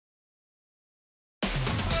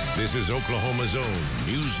This is Oklahoma's own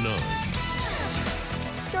News 9.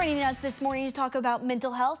 Joining us this morning to talk about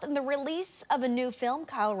mental health and the release of a new film,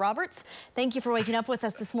 Kyle Roberts. Thank you for waking up with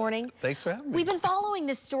us this morning. Thanks for having me. We've been following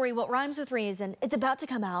this story, What Rhymes with Reason. It's about to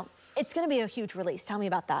come out. It's going to be a huge release. Tell me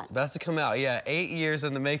about that. About to come out, yeah. 8 years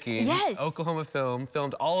in the making. Yes. Oklahoma film,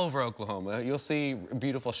 filmed all over Oklahoma. You'll see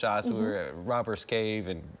beautiful shots. We were at Robbers Cave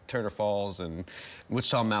and Turner Falls and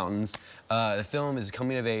Wichita Mountains. The film is a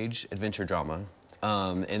coming-of-age adventure drama.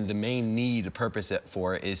 And the main purpose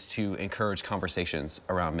for it is to encourage conversations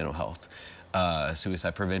around mental health,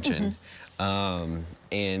 suicide prevention,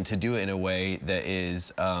 and to do it in a way that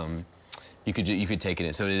is you could take it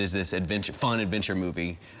in. So it is this fun adventure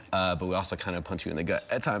movie, but we also kind of punch you in the gut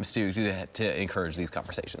at times too to encourage these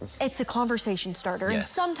conversations. It's a conversation starter, and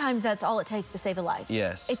sometimes that's all it takes to save a life.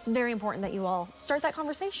 Yes. It's very important that you all start that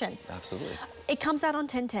conversation. Absolutely. It comes out on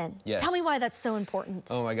 10/10. Yes. Tell me why that's so important.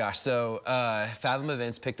 Oh my gosh. So Fathom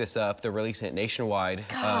Events picked this up. They're releasing it nationwide.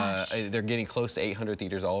 They're getting close to 800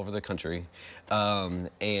 theaters all over the country.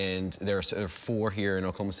 And there's 4 here in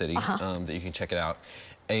Oklahoma City that you can check it out.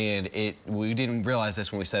 And we didn't realize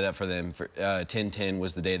this when we set it up for them. 10/10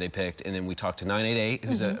 was the day they picked, and then we talked to 988,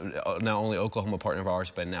 who's not only Oklahoma partner of ours,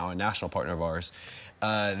 but now a national partner of ours.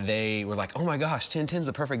 They were like, "Oh my gosh, 10/10's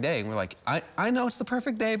the perfect day," and we're like, "I know it's the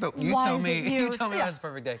perfect day, but you tell me why it's the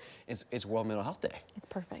perfect day." It's World Mental Health Day. It's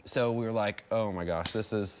perfect. So we were like, "Oh my gosh,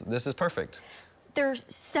 this is perfect." They're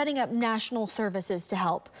setting up national services to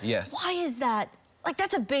help. Yes. Why is that? Like,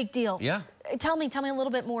 that's a big deal. Yeah. Tell me a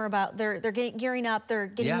little bit more about they're gearing up, they're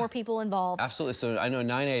getting more people involved. Absolutely. So I know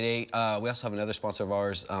 988, we also have another sponsor of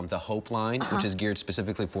ours, the Hope Line, which is geared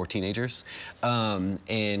specifically for teenagers. And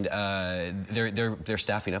they're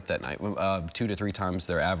staffing up that night, 2 to 3 times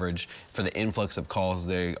their average for the influx of calls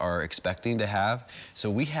they are expecting to have.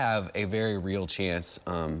 So we have a very real chance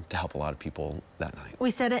to help a lot of people that night.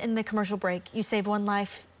 We said it in the commercial break, you save one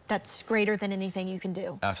life. That's greater than anything you can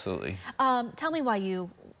do. Absolutely. Tell me why you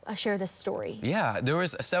share this story. Yeah, there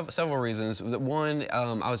was several reasons. One,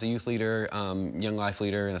 I was a youth leader, young life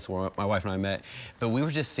leader, and that's where my wife and I met. But we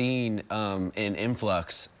were just seeing an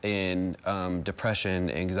influx in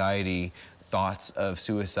depression, anxiety, thoughts of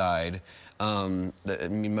suicide. I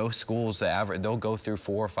mean, most schools, they'll go through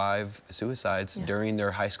 4 or 5 suicides during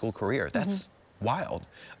their high school career. That's wild.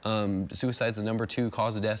 Suicide is the #2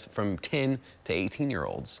 cause of death from 10 to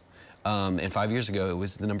 18-year-olds. And 5 years ago, it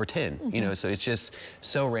was the number 10. You know, so it's just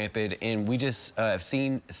so rampant. And we just have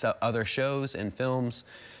seen other shows and films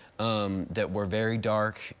that were very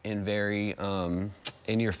dark and very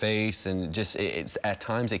in your face, and just at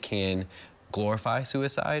times it can glorify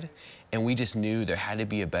suicide. And we just knew there had to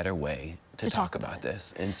be a better way to talk about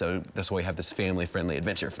this. And so that's why we have this family-friendly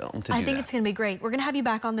adventure film to do that. I think it's going to be great. We're going to have you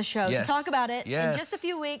back on the show to talk about it in just a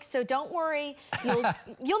few weeks, so don't worry. You'll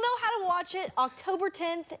know how to watch it. October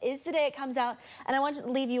 10th is the day it comes out. And I want to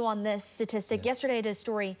leave you on this statistic. Yesterday I did a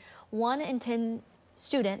story, 1 in 10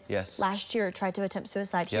 students last year tried to attempt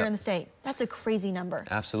suicide here in the state. That's a crazy number.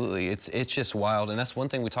 Absolutely. It's just wild. And that's one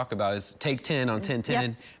thing we talk about is take 10 on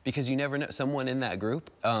 10/10 because you never know. Someone in that group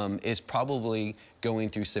is probably going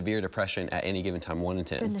through severe depression at any given time, 1 in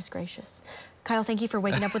 10. Goodness gracious. Kyle, thank you for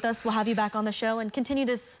waking up with us. We'll have you back on the show and continue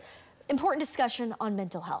this important discussion on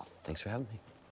mental health. Thanks for having me.